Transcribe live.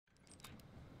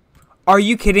Are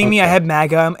you kidding me? I had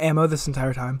MAGA ammo this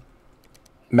entire time.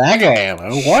 MAGA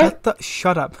ammo? What?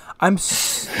 Shut up. I'm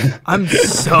so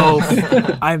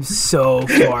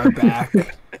far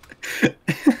back.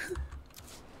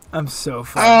 I'm so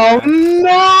far back.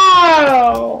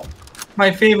 No!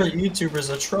 My favorite YouTuber is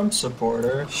a Trump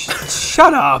supporter.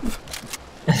 Shut up.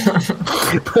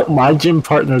 My gym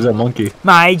partner's a monkey.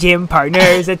 My gym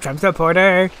partner's a Trump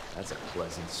supporter. That's a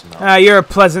pleasant smell. You're a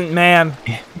pleasant man.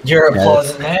 You're a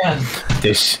pleasant man.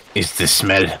 This is the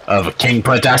smell of King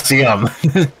Potassium.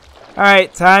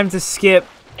 Alright, time to skip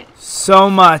so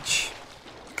much.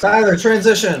 Tyler,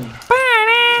 transition.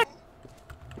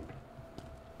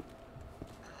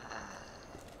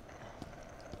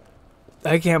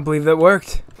 I can't believe that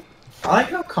worked. I like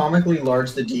how comically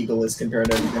large the deagle is compared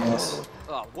to everything else.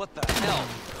 Oh, what the hell?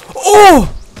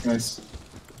 Oh! Nice.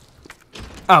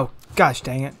 Oh, gosh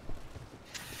dang it.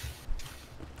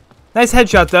 Nice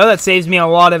headshot though, that saves me a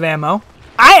lot of ammo.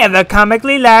 I have a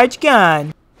comically large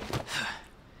gun.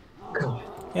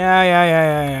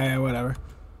 Yeah, whatever.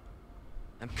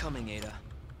 I'm coming, Ada.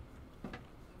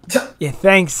 Yeah,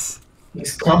 thanks.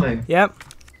 He's coming. Yep.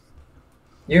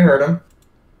 You heard him.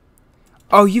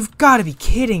 Oh, you've got to be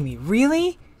kidding me.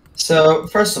 Really? So,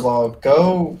 first of all,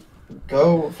 go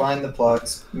find the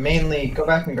plugs. Mainly, go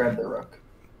back and grab the rook.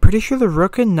 Pretty sure the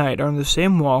rook and knight are on the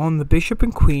same wall, and the bishop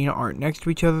and queen aren't next to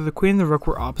each other. The queen and the rook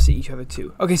were opposite each other,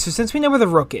 too. Okay, so since we know where the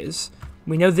rook is,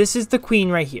 we know this is the queen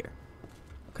right here.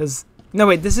 Because... No,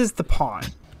 wait, this is the pawn.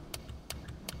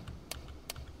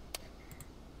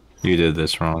 You did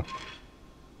this wrong.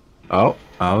 Oh,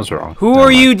 I was wrong. Who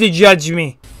are you to judge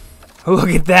me? Oh,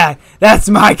 look at that. That's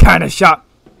my kind of shot.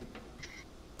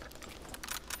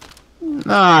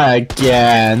 Not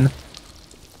again.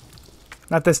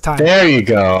 Not this time. There you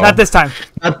go. Not this time.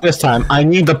 Not this time. I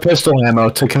need the pistol ammo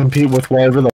to compete with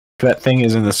whatever the that thing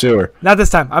is in the sewer. Not this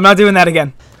time. I'm not doing that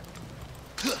again.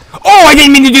 Oh, I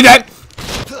didn't mean to do that.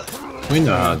 We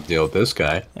know how to deal with this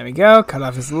guy. There we go. Cut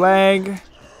off his leg.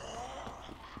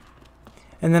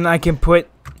 And then I can put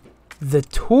the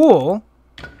tool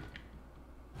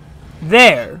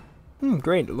there.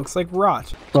 Great. It looks like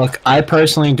rot. Look, I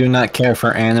personally do not care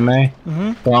for anime,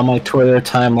 but on my Twitter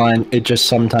timeline, it just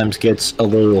sometimes gets a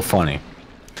little funny.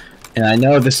 And I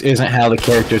know this isn't how the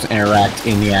characters interact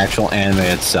in the actual anime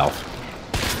itself.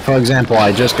 For example,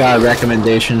 I just got a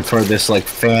recommendation for this like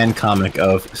fan comic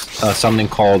of something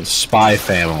called Spy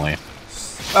Family.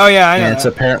 Oh yeah, I know. And it's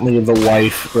apparently the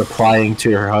wife replying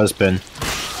to her husband,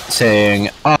 saying,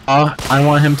 I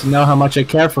want him to know how much I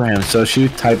care for him. So she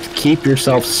typed, keep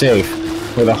yourself safe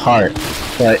with a heart.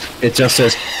 But it just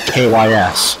says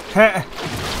KYS.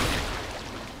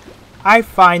 I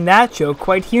find that joke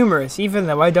quite humorous, even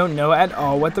though I don't know at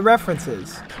all what the reference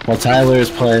is. Well, Tyler is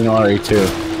playing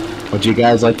RE2. Would you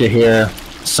guys like to hear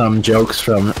some jokes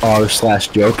from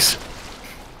r/jokes?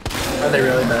 Are they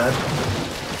really bad?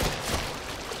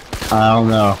 I don't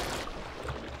know.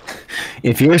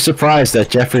 If you're surprised that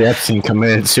Jeffrey Epstein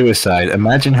committed suicide,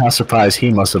 imagine how surprised he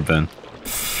must have been.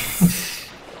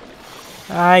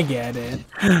 I get it.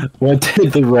 What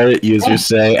did the Reddit user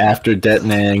say after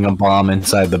detonating a bomb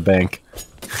inside the bank?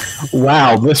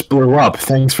 Wow, this blew up.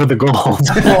 Thanks for the gold. Oh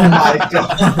my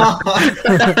god.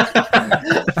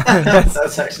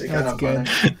 That's actually kind of good.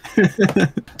 funny.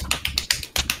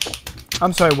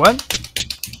 I'm sorry, what?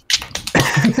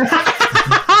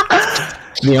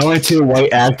 The only two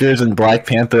white actors in Black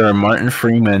Panther are Martin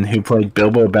Freeman, who played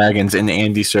Bilbo Baggins, and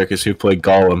Andy Serkis, who played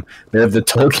Gollum. They're the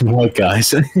token white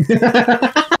guys. What?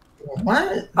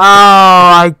 Oh,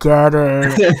 I get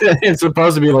it. It's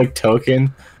supposed to be like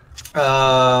token.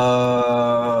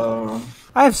 Uh...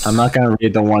 I'm not gonna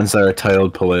read the ones that are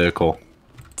titled political.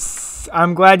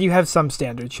 I'm glad you have some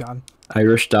standards, Sean.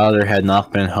 Irish daughter had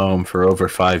not been home for over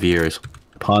 5 years.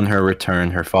 Upon her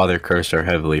return, her father cursed her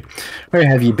heavily. Where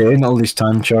have you been all this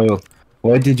time, child?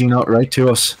 Why did you not write to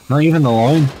us? Not even a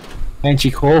line?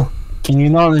 Angie Cole, can you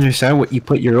not understand what you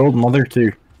put your old mother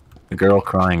through? The girl,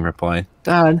 crying, replied,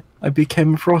 Dad, I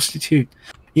became a prostitute.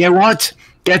 Yeah, what?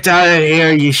 Get out of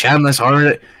here, you shameless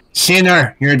harlot.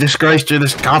 Sinner, you're a disgrace to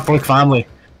this Catholic family.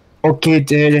 Okay,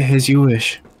 Dad, as you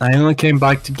wish. I only came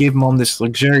back to give Mom this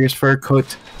luxurious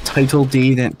fur-coat title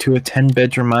deed to a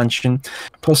 10-bedroom mansion,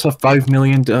 plus a $5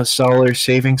 million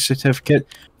savings certificate.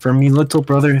 For me, little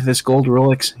brother, this gold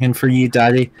Rolex, and for you,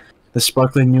 Daddy, the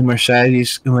sparkling new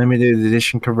Mercedes limited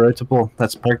edition convertible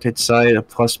that's parked outside a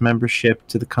plus membership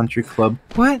to the country club.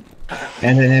 What?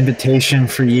 And an invitation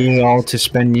for ye all to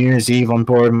spend New Year's Eve on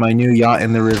board my new yacht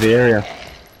in the Riviera.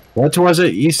 What was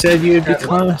it you said you'd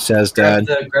become? Says Dad.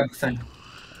 Grab the thing.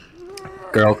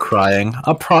 Girl crying.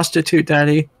 A prostitute,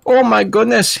 Daddy. Oh my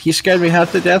goodness, he scared me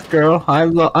half to death, girl.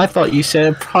 I thought you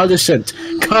said Protestant.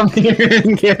 Come here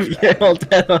and give your old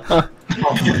dad a hug.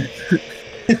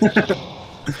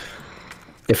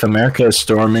 If America is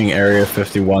storming Area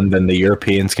 51, then the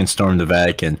Europeans can storm the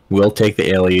Vatican. We'll take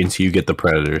the aliens, you get the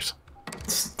predators.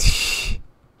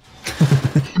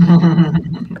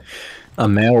 A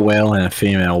male whale and a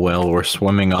female whale were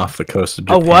swimming off the coast of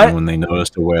Japan when they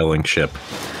noticed a whaling ship.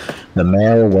 The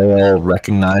male whale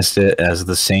recognized it as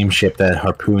the same ship that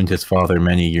harpooned his father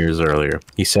many years earlier.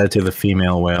 He said to the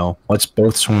female whale, "Let's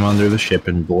both swim under the ship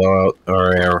and blow out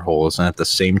our air holes and at the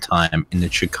same time, and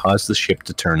it should cause the ship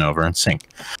to turn over and sink."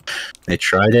 They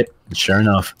tried it, and sure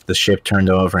enough, the ship turned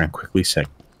over and quickly sank.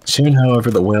 Soon,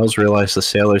 however, the whales realized the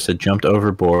sailors had jumped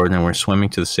overboard and were swimming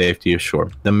to the safety of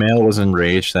shore. The male was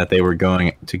enraged that they were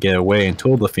going to get away and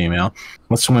told the female,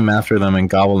 "Let's swim after them and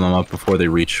gobble them up before they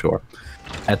reach shore."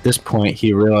 At this point,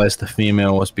 he realized the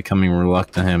female was becoming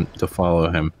reluctant to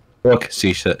follow him. "Look,"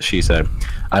 she said,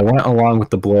 "I went along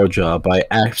with the blowjob. I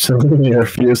absolutely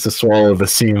refused to swallow the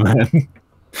semen."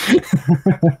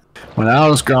 When I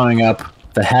was growing up,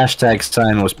 the hashtag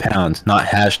sign was pound, not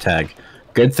hashtag.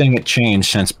 Good thing it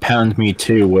changed, since pound me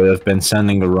too would have been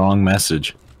sending the wrong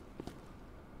message.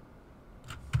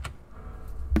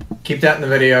 Keep that in the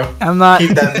video. I'm not.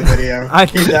 Keep that in the video.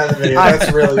 Keep that in the video.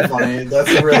 That's really funny.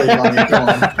 That's really funny. Come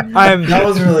on. That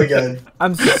was really good.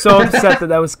 I'm so upset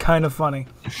that was kind of funny.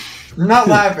 I'm not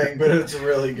laughing, but it's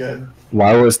really good.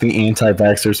 Why was the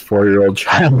anti-vaxxer's 4-year-old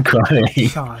child crying?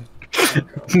 Sean.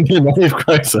 Life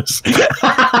crisis.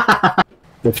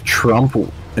 If Trump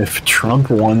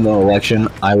won the election,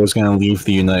 I was going to leave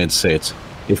the United States.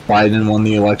 If Biden won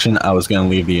the election, I was going to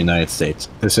leave the United States.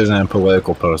 This isn't a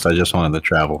political post. I just wanted to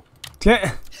travel.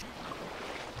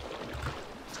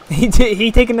 He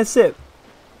taking a sip.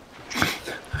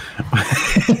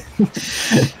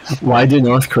 Why do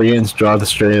North Koreans draw the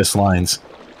straightest lines?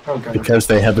 Okay. Because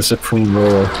they have a supreme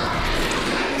ruler.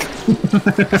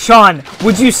 Sean,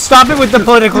 would you stop it with the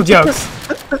political jokes?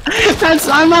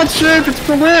 I'm not sure if it's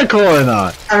political or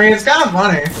not. I mean, it's kind of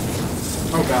funny.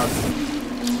 Oh god.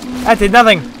 That did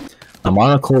nothing. A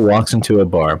monocle walks into a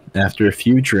bar. After a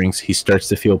few drinks, he starts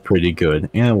to feel pretty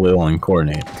good and a little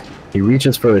incoordinated. He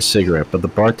reaches for a cigarette, but the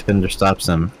bartender stops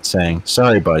him, saying,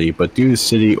 "Sorry, buddy, but due to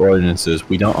city ordinances,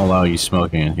 we don't allow you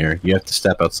smoking in here. You have to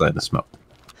step outside to smoke."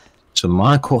 So the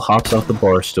monocle hops off the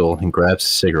bar stool and grabs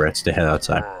cigarettes to head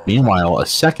outside. Meanwhile, a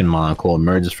second monocle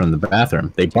emerges from the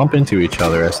bathroom. They bump into each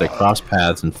other as they cross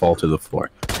paths and fall to the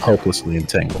floor, hopelessly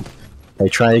entangled. They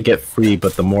try to get free,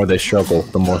 but the more they struggle,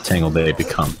 the more tangled they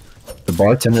become. The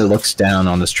bartender looks down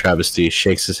on this travesty,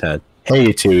 shakes his head. "Hey,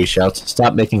 you two," he shouts,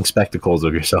 "stop making spectacles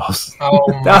of yourselves." Oh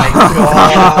my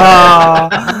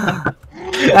god.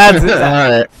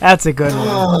 That's a good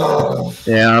one.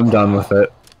 Yeah, I'm done with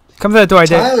it. Come to the door,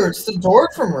 Tyler, it's the door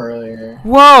from earlier.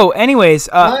 Whoa, anyways,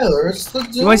 Tyler, it's the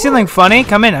door. You want to see something funny?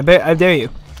 Come in, I dare you.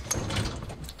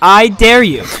 I dare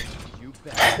you.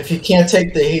 If you can't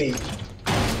take the heat.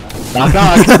 Knock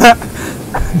knock.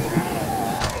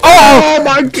 Oh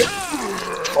my god!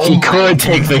 He could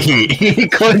take the heat. He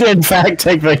could, in fact,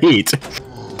 take the heat.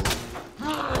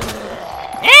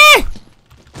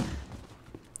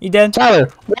 You dead?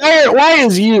 Tyler, why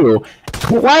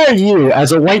are you,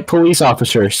 as a white police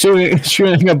officer,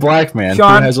 shooting a black man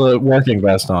Sean? who has a working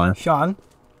vest on? Sean?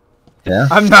 Yeah?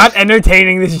 I'm not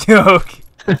entertaining this joke.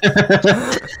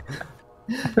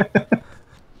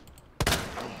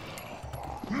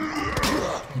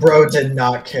 Bro did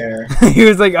not care. He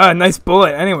was like, "Oh, nice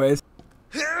bullet." Anyways.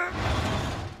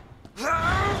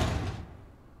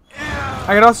 I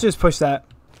could also just push that.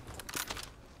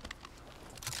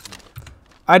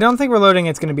 I don't think reloading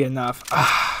it's gonna be enough.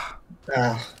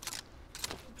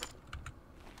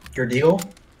 Your deagle?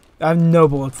 I have no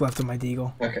bullets left on my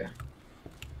deagle. Okay.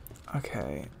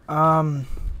 Okay. I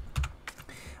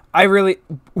really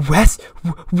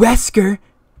Wesker.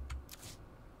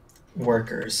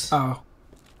 Workers. Oh.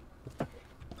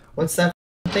 What's that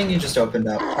thing you just opened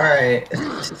up? Alright.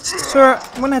 Sir,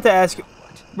 I'm gonna have to ask you.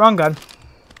 Wrong gun.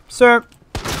 Sir.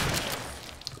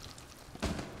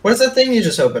 What is that thing you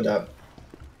just opened up?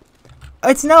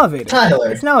 It's an elevator.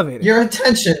 Tyler. It's an elevator. Your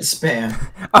attention span.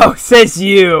 Oh, says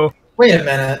you. Wait a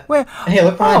minute. Wait. Hey,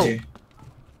 look behind you.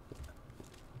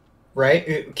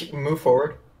 Right? Move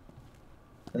forward.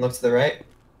 And look to the right.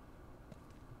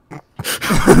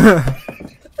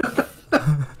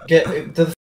 Get to the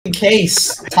f***ing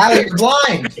case. Tyler, you're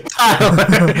blind.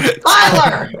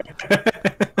 Tyler!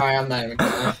 Alright, I'm not even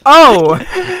gonna. Oh! He's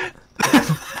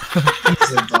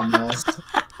a dumbass.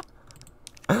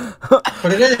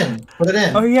 Put it in. Put it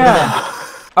in. Oh, yeah.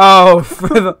 Oh,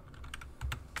 for the...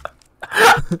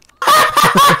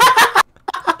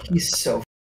 He's so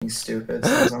f***ing stupid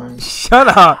sometimes. Shut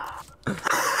up.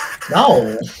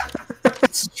 No,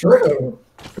 it's true.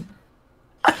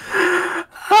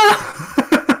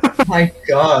 My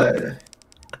God.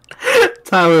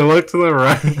 Tyler, look to the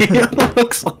right.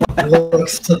 Looks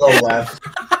Looks to the left.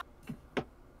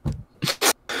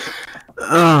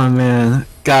 Oh man,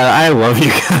 God, I love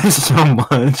you guys so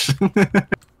much.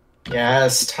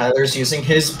 Yes, Tyler's using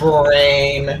his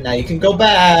brain. Now you can go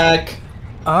back.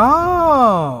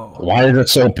 Oh. Why is it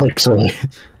so pixely?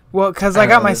 Well, because I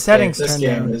got my This settings game, turned This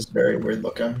game down. is very weird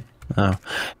looking. Oh,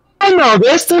 I know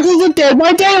this. This is a Dead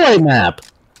by Daylight map.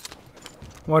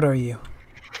 What are you?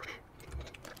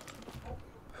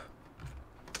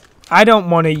 I don't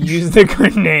want to use the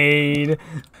grenade.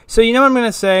 So you know what I'm going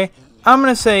to say? I'm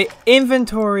going to say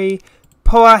inventory,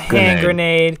 pull a hand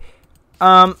grenade.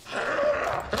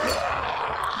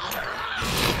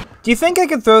 Do you think I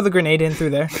could throw the grenade in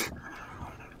through there?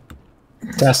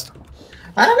 Test.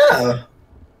 I don't know.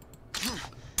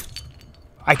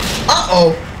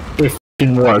 Uh-oh. It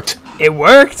f***ing worked. It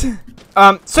worked?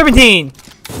 Serpentine!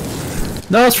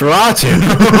 No, it's Ratu.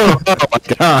 Oh my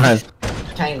God.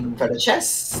 Time for the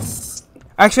chest.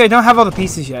 Actually, I don't have all the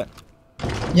pieces yet.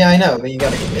 Yeah, I know, but you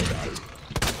gotta get it.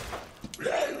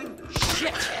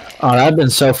 Oh, that'd been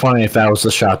so funny if that was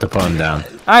the shot to put him down.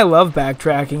 I love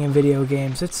backtracking in video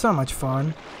games. It's so much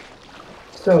fun.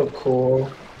 So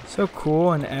cool. So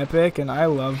cool and epic, and I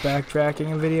love backtracking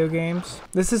in video games.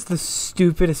 This is the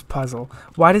stupidest puzzle.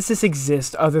 Why does this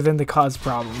exist other than to cause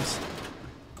problems?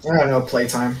 I don't know,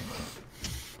 playtime.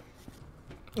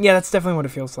 Yeah, that's definitely what it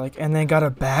feels like. And then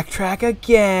gotta backtrack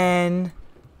again.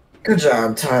 Good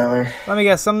job, Tyler. Let me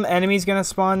guess, some enemy's gonna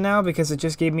spawn now because it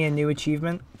just gave me a new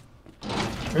achievement.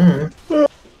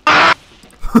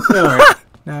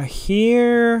 Now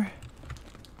here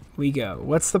we go.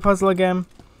 What's the puzzle again?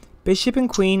 Bishop and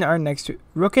queen are next to...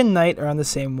 Rook and knight are on the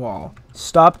same wall.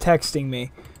 Stop texting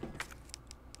me.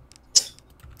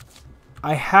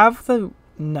 I have the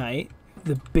knight,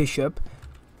 the bishop,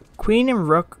 queen and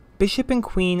rook. Bishop and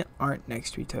queen aren't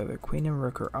next to each other. Queen and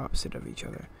rook are opposite of each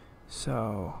other.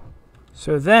 So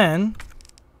then...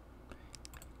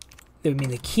 I mean,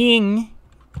 the king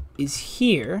is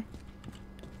here.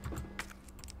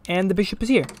 And the bishop is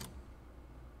here.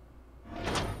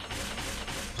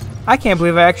 I can't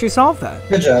believe I actually solved that.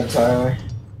 Good job, Tyler.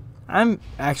 I'm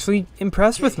actually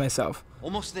impressed with myself.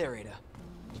 Almost there, Ada.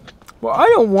 Well, I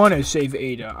don't want to save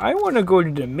Ada. I want to go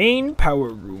to the main power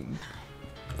room.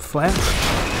 Flash.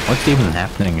 What's even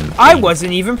happening in the I game?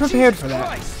 wasn't even prepared for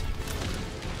that.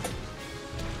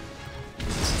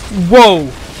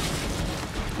 Whoa.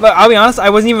 Look, I'll be honest,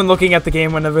 I wasn't even looking at the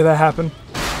game whenever that happened.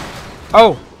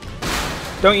 Oh.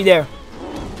 Don't you dare.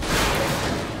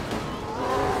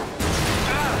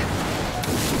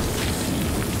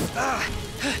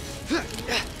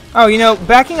 Oh, you know,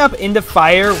 backing up into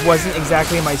fire wasn't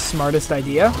exactly my smartest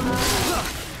idea.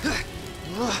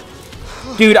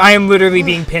 Dude, I am literally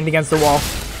being pinned against the wall.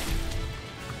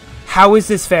 How is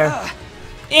this fair?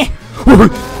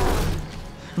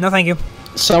 No, thank you.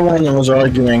 Someone was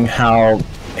arguing how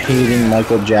hating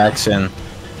Michael Jackson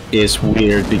is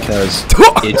weird because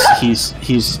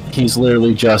he's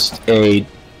literally just a...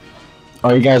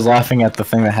 Are you guys laughing at the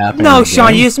thing that happened? No,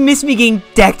 Sean, you just missed me getting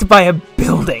decked by a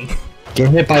building. Get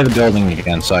hit by the building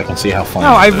again so I can see how funny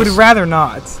No, I it would is. rather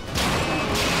not.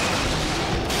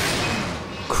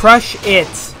 Crush it.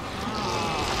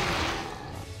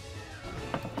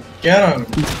 Get him.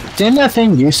 Didn't that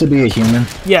thing used to be a human?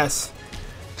 Yes.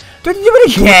 Don't you do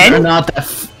it again?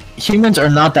 Humans are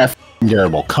not that f***ing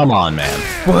durable. Come on,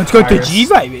 man. Well, let's go to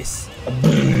G-Virus.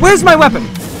 Where's my weapon?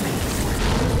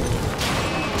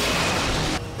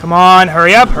 Come on,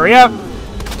 hurry up, hurry up.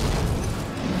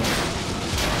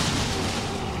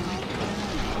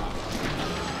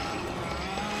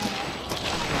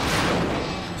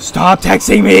 Stop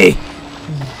texting me!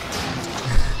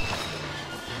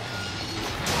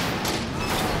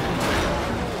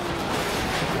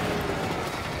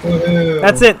 Woohoo.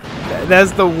 That's it.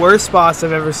 That's the worst boss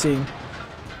I've ever seen.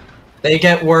 They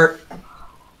get work.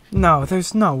 No,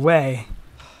 there's no way.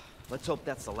 Let's hope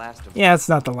that's the last of them. Yeah, it's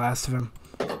not the last of him.